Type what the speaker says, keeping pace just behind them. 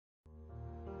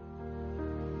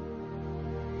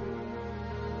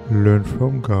Learn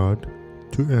from God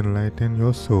to enlighten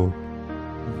your soul.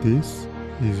 This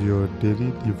is your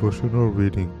daily devotional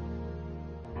reading.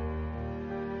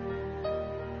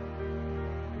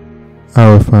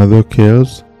 Our Father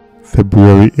cares,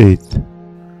 February 8th.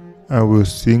 I will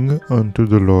sing unto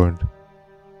the Lord.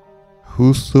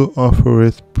 Whoso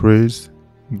offereth praise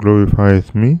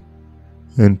glorifieth me,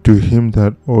 and to him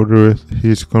that ordereth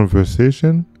his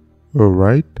conversation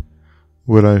aright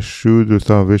will I shew the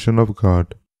salvation of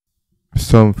God.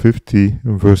 Psalm 50,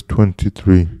 verse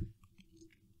 23.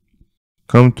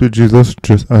 Come to Jesus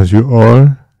just as you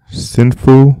are,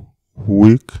 sinful,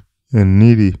 weak, and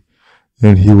needy,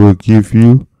 and he will give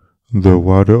you the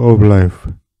water of life.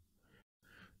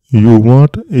 You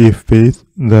want a faith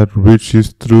that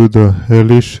reaches through the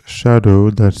hellish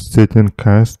shadow that Satan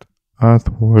casts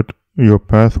athwart your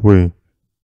pathway.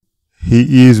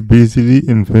 He is busily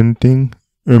inventing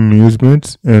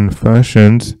amusements and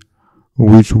fashions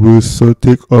which will so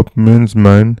take up men's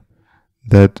mind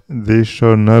that they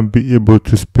shall not be able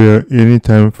to spare any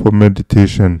time for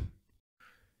meditation.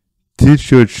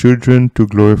 Teach your children to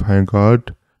glorify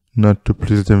God, not to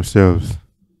please themselves.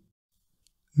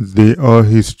 They are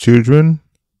His children,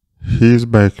 His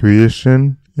by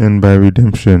creation and by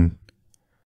redemption.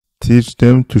 Teach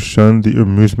them to shun the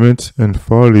amusements and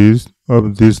follies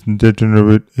of this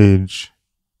degenerate age.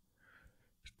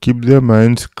 Keep their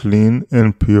minds clean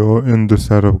and pure in the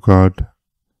sight of God.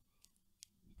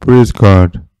 Praise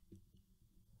God.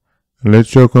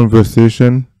 Let your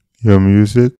conversation, your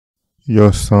music,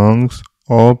 your songs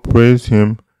all praise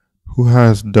Him who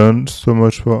has done so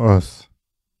much for us.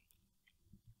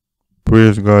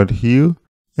 Praise God here,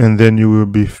 and then you will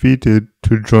be fitted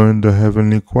to join the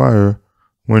heavenly choir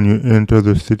when you enter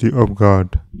the city of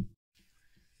God.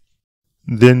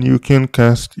 Then you can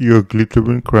cast your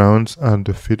glittering crowns at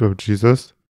the feet of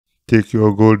Jesus, take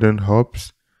your golden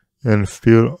harps, and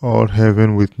fill all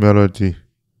heaven with melody.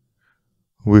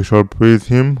 We shall praise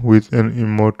Him with an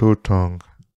immortal tongue.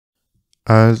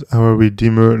 As our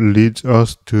Redeemer leads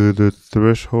us to the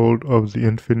threshold of the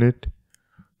infinite,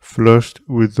 flushed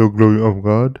with the glory of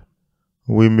God,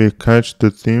 we may catch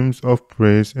the themes of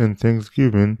praise and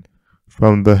thanksgiving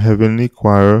from the heavenly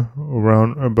choir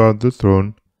round about the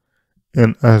throne,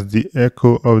 and as the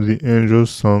echo of the angel's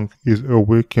song is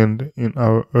awakened in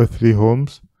our earthly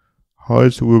homes,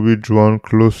 hearts will be drawn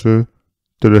closer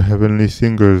to the heavenly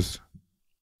singers.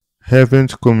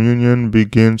 Heaven's communion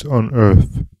begins on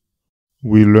earth.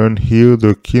 We learn here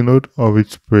the keynote of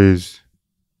its praise.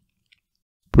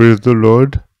 Praise the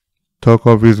Lord, talk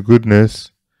of His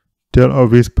goodness, tell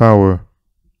of His power.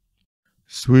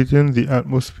 Sweeten the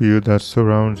atmosphere that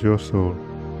surrounds your soul.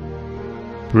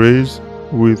 Praise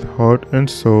with heart and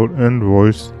soul and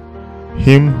voice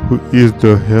Him who is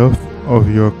the health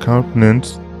of your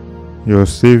countenance, your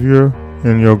Savior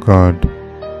and your God.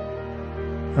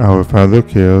 Our Father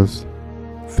cares,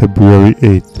 February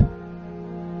 8th.